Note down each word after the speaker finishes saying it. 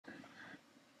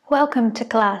Welcome to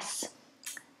class.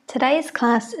 Today's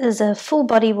class is a full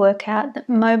body workout that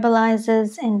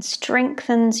mobilizes and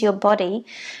strengthens your body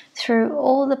through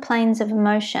all the planes of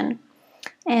motion.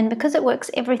 And because it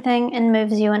works everything and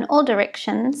moves you in all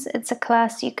directions, it's a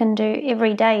class you can do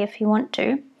every day if you want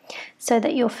to, so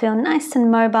that you'll feel nice and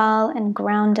mobile and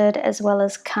grounded as well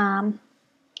as calm.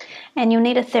 And you'll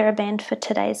need a theraband for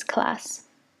today's class.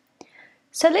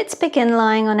 So let's begin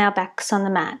lying on our backs on the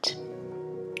mat.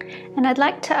 And I'd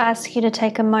like to ask you to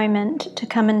take a moment to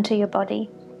come into your body.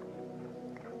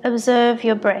 Observe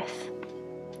your breath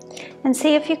and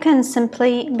see if you can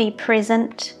simply be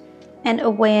present and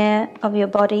aware of your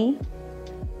body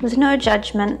with no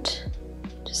judgment.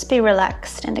 Just be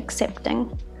relaxed and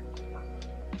accepting.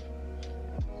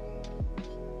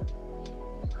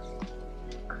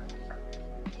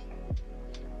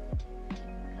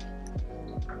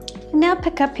 Now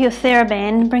pick up your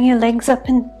theraband, bring your legs up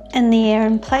in the air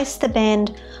and place the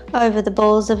band over the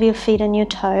balls of your feet and your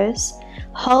toes.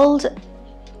 Hold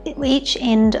each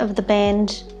end of the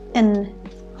band in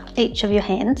each of your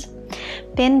hands.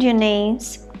 Bend your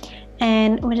knees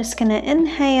and we're just going to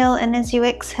inhale, and as you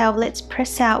exhale, let's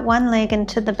press out one leg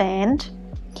into the band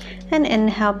and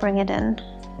inhale, bring it in,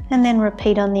 and then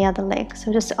repeat on the other leg.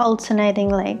 So just alternating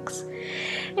legs.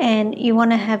 And you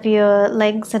want to have your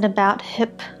legs at about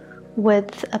hip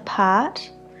width apart.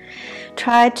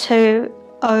 Try to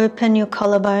open your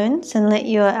collarbones and let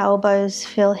your elbows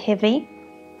feel heavy.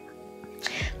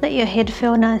 Let your head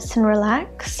feel nice and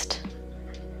relaxed.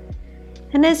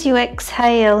 And as you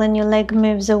exhale and your leg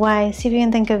moves away, see if you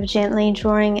can think of gently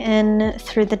drawing in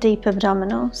through the deep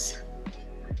abdominals.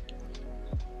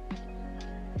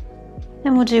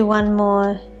 And we'll do one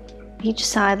more each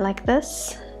side like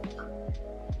this.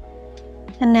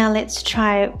 And now let's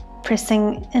try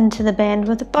pressing into the band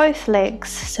with both legs.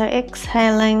 So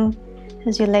exhaling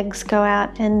as your legs go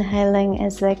out, inhaling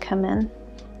as they come in.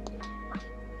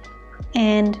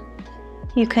 And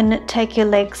you can take your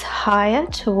legs higher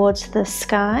towards the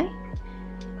sky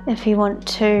if you want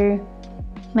to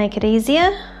make it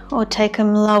easier, or take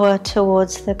them lower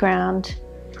towards the ground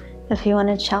if you want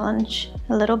to challenge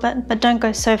a little bit, but don't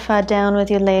go so far down with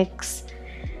your legs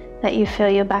that you feel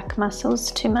your back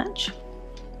muscles too much.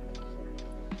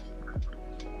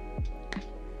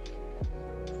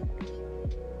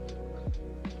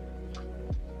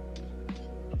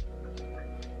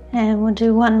 And we'll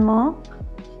do one more.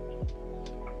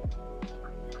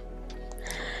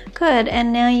 Good,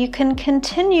 and now you can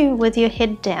continue with your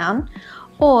head down,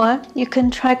 or you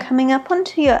can try coming up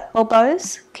onto your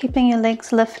elbows, keeping your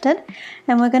legs lifted,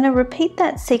 and we're going to repeat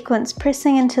that sequence,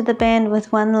 pressing into the band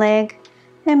with one leg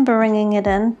and bringing it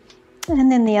in,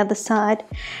 and then the other side.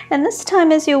 And this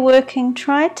time as you're working,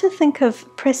 try to think of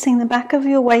pressing the back of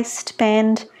your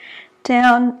waistband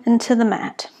down into the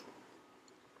mat.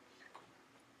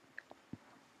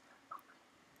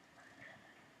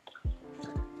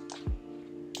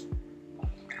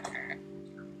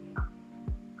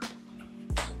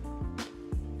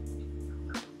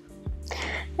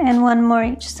 And one more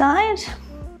each side.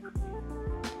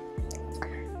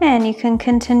 And you can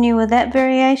continue with that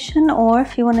variation, or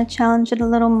if you want to challenge it a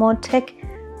little more,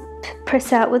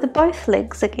 press out with both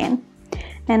legs again.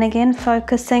 And again,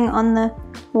 focusing on the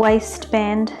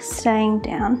waistband staying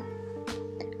down.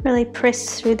 Really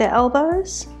press through the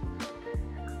elbows.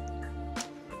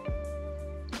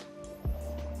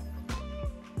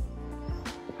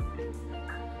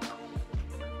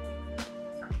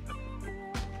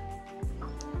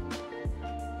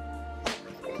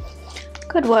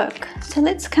 Good work. So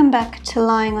let's come back to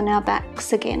lying on our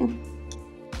backs again.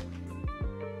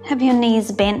 Have your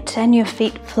knees bent and your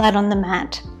feet flat on the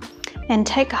mat, and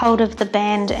take hold of the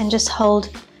band and just hold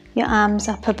your arms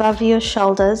up above your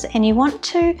shoulders, and you want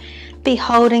to be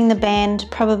holding the band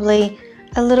probably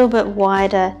a little bit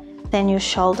wider than your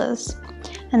shoulders.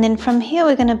 And then from here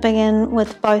we're going to begin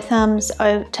with both arms,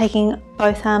 taking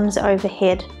both arms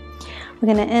overhead.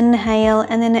 We're going to inhale,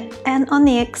 and then on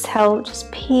the exhale,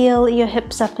 just peel your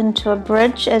hips up into a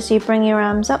bridge as you bring your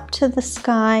arms up to the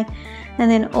sky and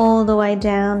then all the way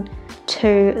down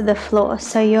to the floor.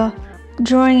 So you're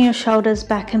drawing your shoulders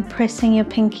back and pressing your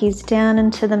pinkies down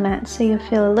into the mat. So you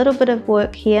feel a little bit of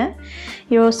work here.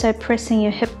 You're also pressing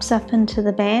your hips up into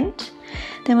the band.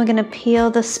 Then we're going to peel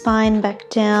the spine back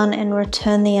down and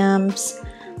return the arms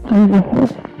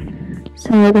overhead.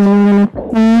 So we're going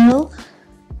to peel.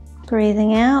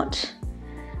 Breathing out,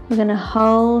 we're going to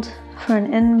hold for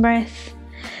an in-breath,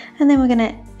 and then we're going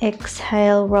to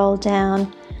exhale, roll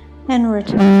down and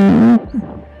return.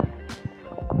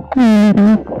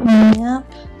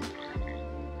 Up,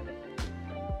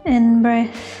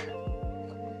 in-breath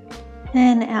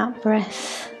and out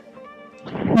breath.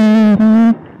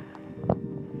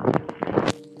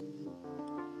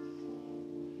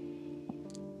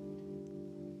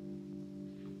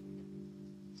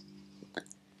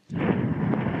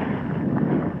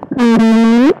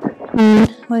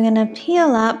 We're going to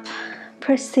peel up,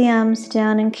 press the arms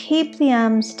down and keep the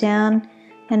arms down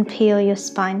and peel your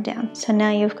spine down. So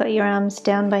now you've got your arms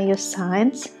down by your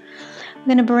sides. We're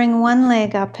going to bring one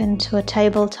leg up into a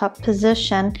tabletop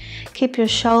position. Keep your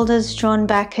shoulders drawn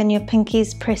back and your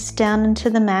pinkies pressed down into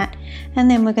the mat. And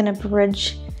then we're going to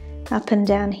bridge up and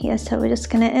down here. So we're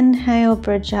just going to inhale,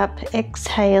 bridge up,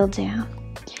 exhale down.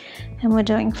 And we're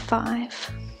doing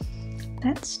 5.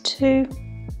 That's 2,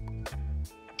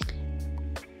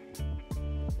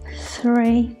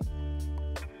 3,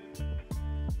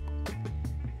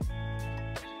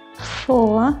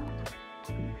 4.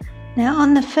 Now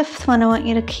on the 5th one, I want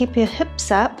you to keep your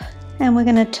hips up and we're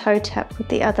going to toe tap with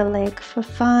the other leg for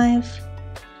 5,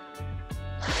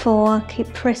 4,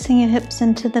 keep pressing your hips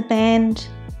into the band,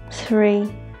 3,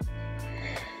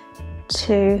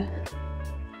 2,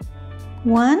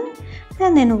 1,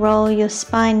 and then roll your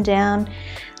spine down,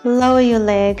 lower your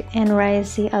leg and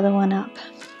raise the other one up.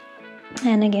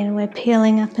 And again, we're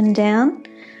peeling up and down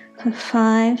for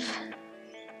 5,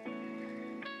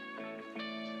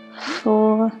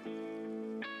 4,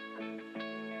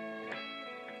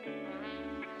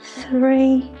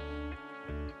 3,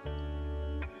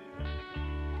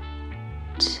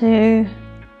 2,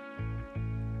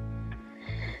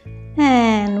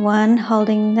 and 1,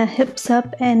 holding the hips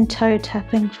up and toe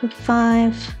tapping for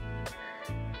 5,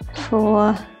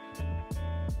 4,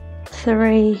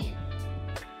 3,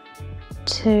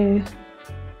 2,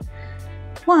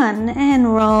 1,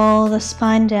 and roll the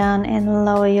spine down and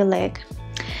lower your leg.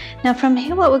 Now from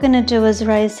here what we're going to do is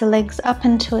raise the legs up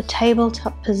into a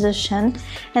tabletop position,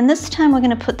 and this time we're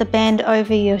going to put the band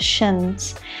over your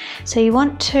shins. So you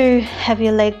want to have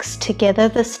your legs together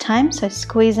this time, so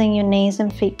squeezing your knees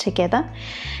and feet together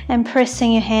and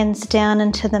pressing your hands down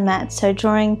into the mat, so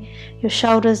drawing your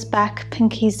shoulders back,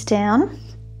 pinkies down.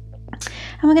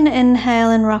 And we're going to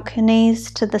inhale and rock your knees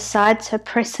to the side, so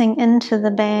pressing into the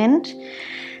band,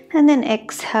 and then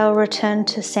exhale, return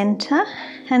to center,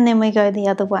 and then we go the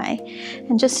other way.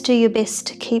 And just do your best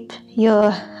to keep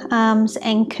your arms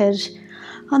anchored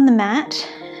on the mat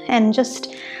and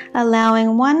just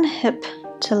allowing one hip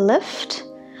to lift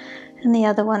and the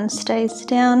other one stays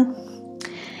down,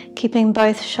 keeping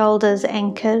both shoulders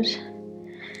anchored.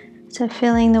 So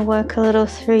feeling the work a little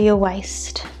through your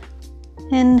waist.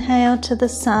 Inhale to the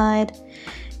side,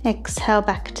 exhale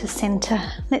back to center.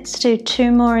 Let's do 2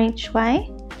 more each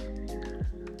way.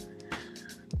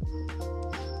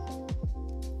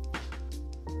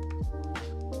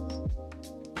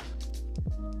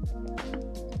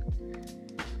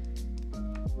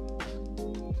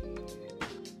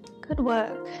 Good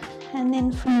work. And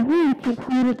then from here, if you've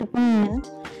holded the band,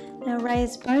 now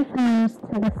raise both arms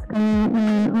to the sky and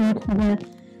then onto the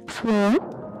floor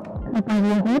above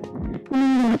your head. And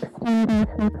then we'll extend both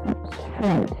legs up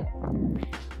straight.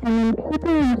 And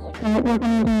keeping them straight, we're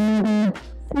going to do another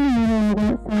similar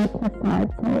side to side.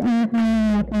 So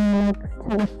inhale, rocking the legs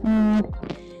to the side.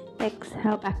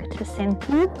 Exhale back to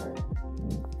center.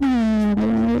 And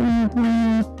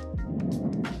inhale.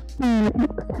 And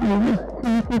exhale.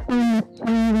 And if you find this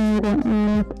challenging with your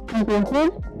arms over your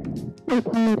head, you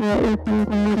can do it using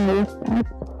the middle of your legs.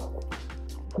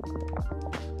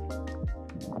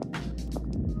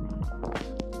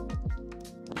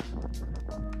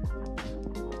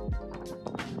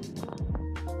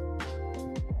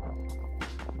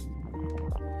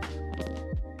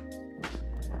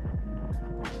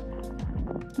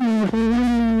 And do 1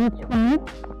 more each way.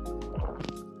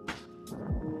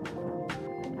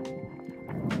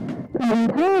 And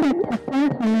coming back to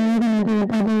center, now we're going to do a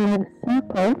double leg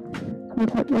circle. So we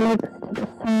put the legs to the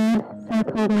side,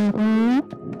 circle them down,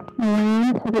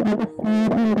 around to the other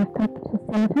side and back up to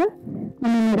center.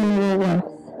 And then we're going to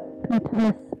reverse. Go to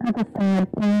this other side,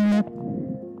 down,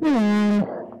 around,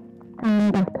 and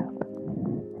back up.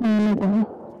 And again,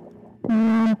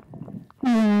 down,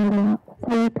 around, and up.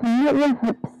 So you can let your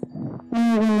hips in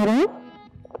the middle.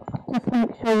 Just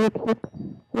make sure you keep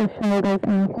your shoulders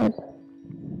anchored.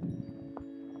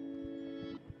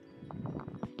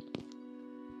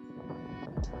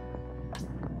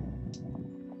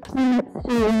 And let's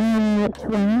do 1 more each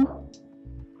way.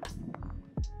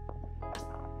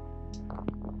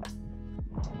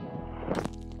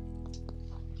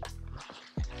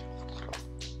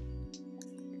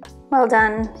 Well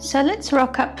done. So let's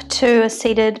rock up to a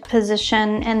seated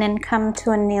position and then come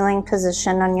to a kneeling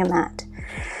position on your mat.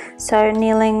 So So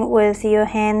kneeling with your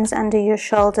hands under your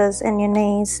shoulders and your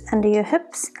knees under your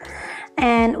hips.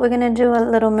 And we're going to do a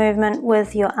little movement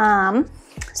with your arm.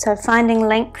 So finding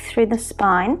length through the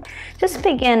spine. Just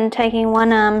begin taking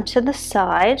one arm to the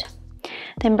side,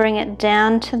 then bring it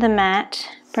down to the mat,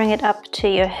 bring it up to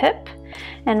your hip,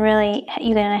 and really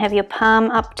you're going to have your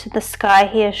palm up to the sky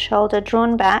here, shoulder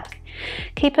drawn back.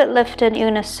 Keep it lifted.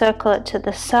 You're going to circle it to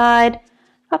the side,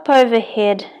 up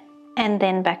overhead, and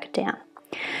then back down.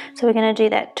 So we're going to do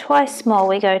that twice more.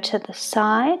 We go to the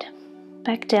side,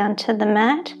 back down to the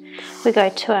mat, we go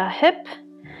to our hip,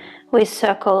 we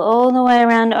circle all the way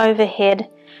around overhead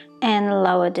and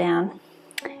lower down.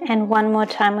 And one more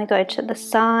time, we go to the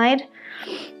side,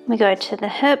 we go to the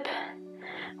hip,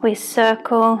 we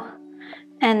circle,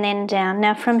 and then down.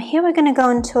 Now from here we're going to go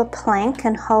into a plank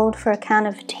and hold for a count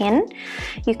of 10.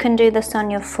 You can do this on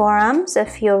your forearms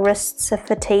if your wrists are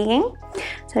fatiguing.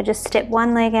 So just step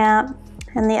one leg out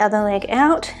and the other leg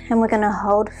out, and we're going to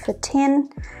hold for 10,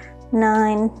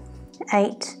 9,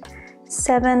 8,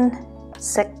 7,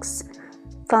 6,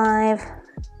 5,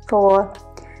 4,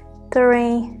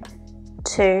 3,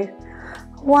 2,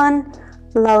 1.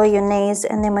 Lower your knees,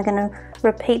 and then we're going to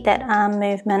repeat that arm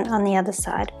movement on the other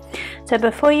side. So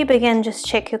before you begin, just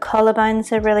check your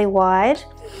collarbones are really wide.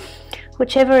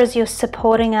 Whichever is your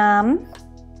supporting arm,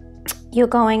 you're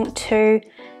going to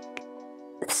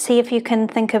see if you can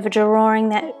think of drawing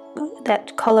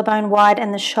that collarbone wide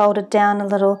and the shoulder down a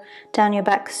little down your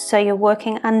back, so you're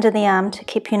working under the arm to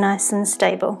keep you nice and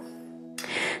stable.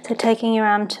 So taking your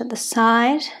arm to the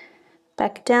side,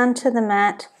 back down to the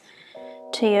mat,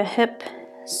 to your hip,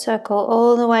 circle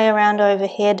all the way around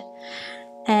overhead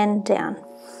and down.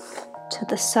 To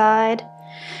the side,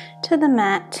 to the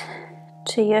mat,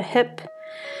 to your hip,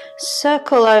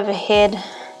 circle overhead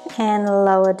and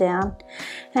lower down.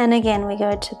 And again we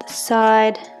go to the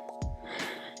side,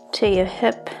 to your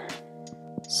hip,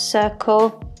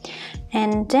 circle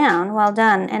and down. Well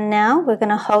done. And now we're going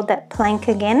to hold that plank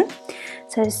again.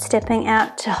 So stepping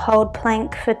out to hold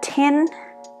plank for 10,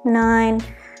 9,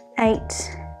 8,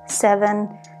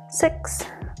 7, 6,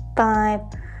 5,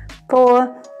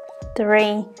 4,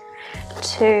 3,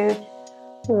 2,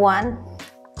 1.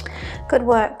 Good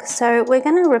work. So we're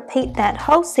going to repeat that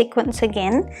whole sequence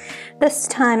again, this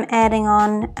time adding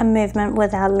on a movement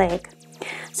with our leg.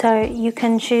 So you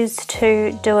can choose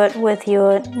to do it with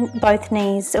your both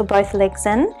knees or both legs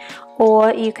in,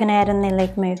 or you can add in the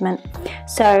leg movement.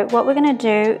 So what we're going to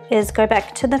do is go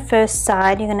back to the first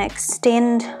side. You're going to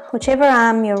extend whichever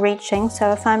arm you're reaching.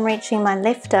 So if I'm reaching my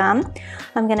left arm,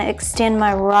 I'm going to extend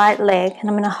my right leg, and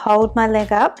I'm going to hold my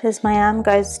leg up as my arm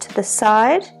goes to the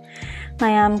side,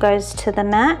 my arm goes to the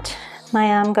mat, my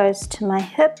arm goes to my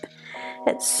hip,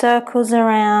 it circles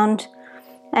around,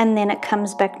 and then it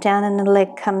comes back down and the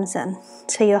leg comes in.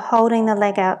 So you're holding the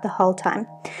leg out the whole time.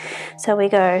 So we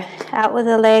go out with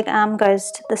the leg, arm goes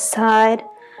to the side,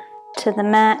 to the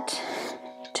mat,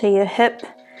 to your hip,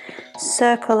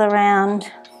 circle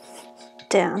around,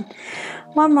 down.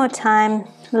 One more time,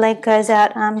 leg goes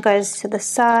out, arm goes to the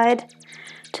side,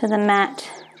 to the mat,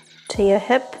 to your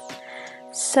hip,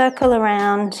 circle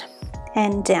around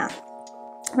and down.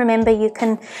 Remember, you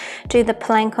can do the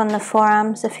plank on the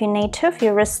forearms if you need to, if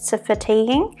your wrists are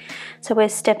fatiguing. So we're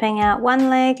stepping out one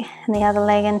leg and the other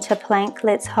leg into plank.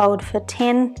 Let's hold for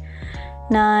 10,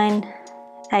 9,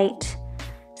 8,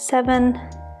 7,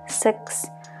 6,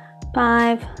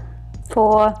 5,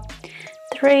 4,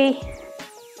 3,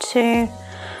 2,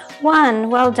 1.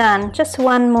 Well done. Just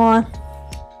one more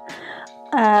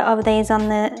of these on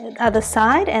the other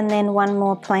side, and then one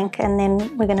more plank, and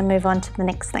then we're going to move on to the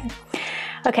next thing.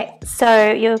 Okay,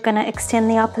 so you're going to extend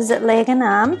the opposite leg and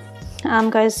arm.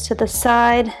 Arm goes to the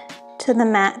side, to the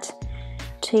mat,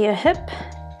 to your hip,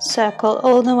 circle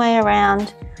all the way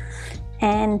around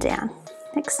and down.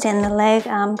 Extend the leg,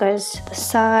 arm goes to the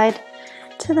side,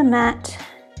 to the mat,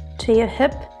 to your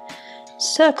hip,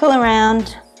 circle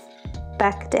around,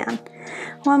 back down.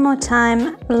 One more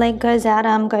time, leg goes out,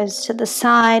 arm goes to the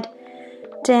side,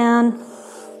 down,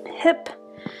 hip,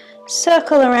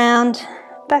 circle around,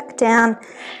 back down,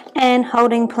 and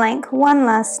holding plank one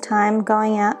last time,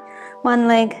 going out one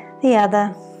leg, the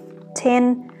other.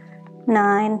 10,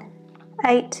 9,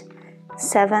 8,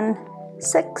 7,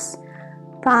 6,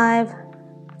 5,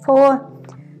 4,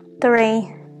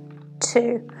 3,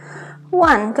 2,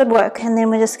 1. Good work. And then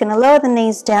we're just going to lower the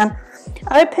knees down,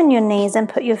 open your knees and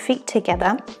put your feet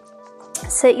together.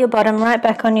 Sit your bottom right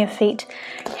back on your feet,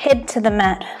 head to the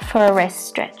mat for a rest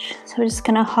stretch. So we're just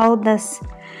going to hold this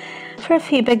for a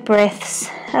few big breaths,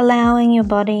 allowing your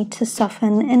body to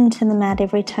soften into the mat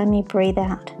every time you breathe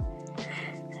out.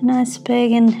 A nice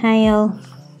big inhale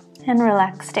and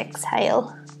relaxed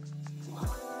exhale.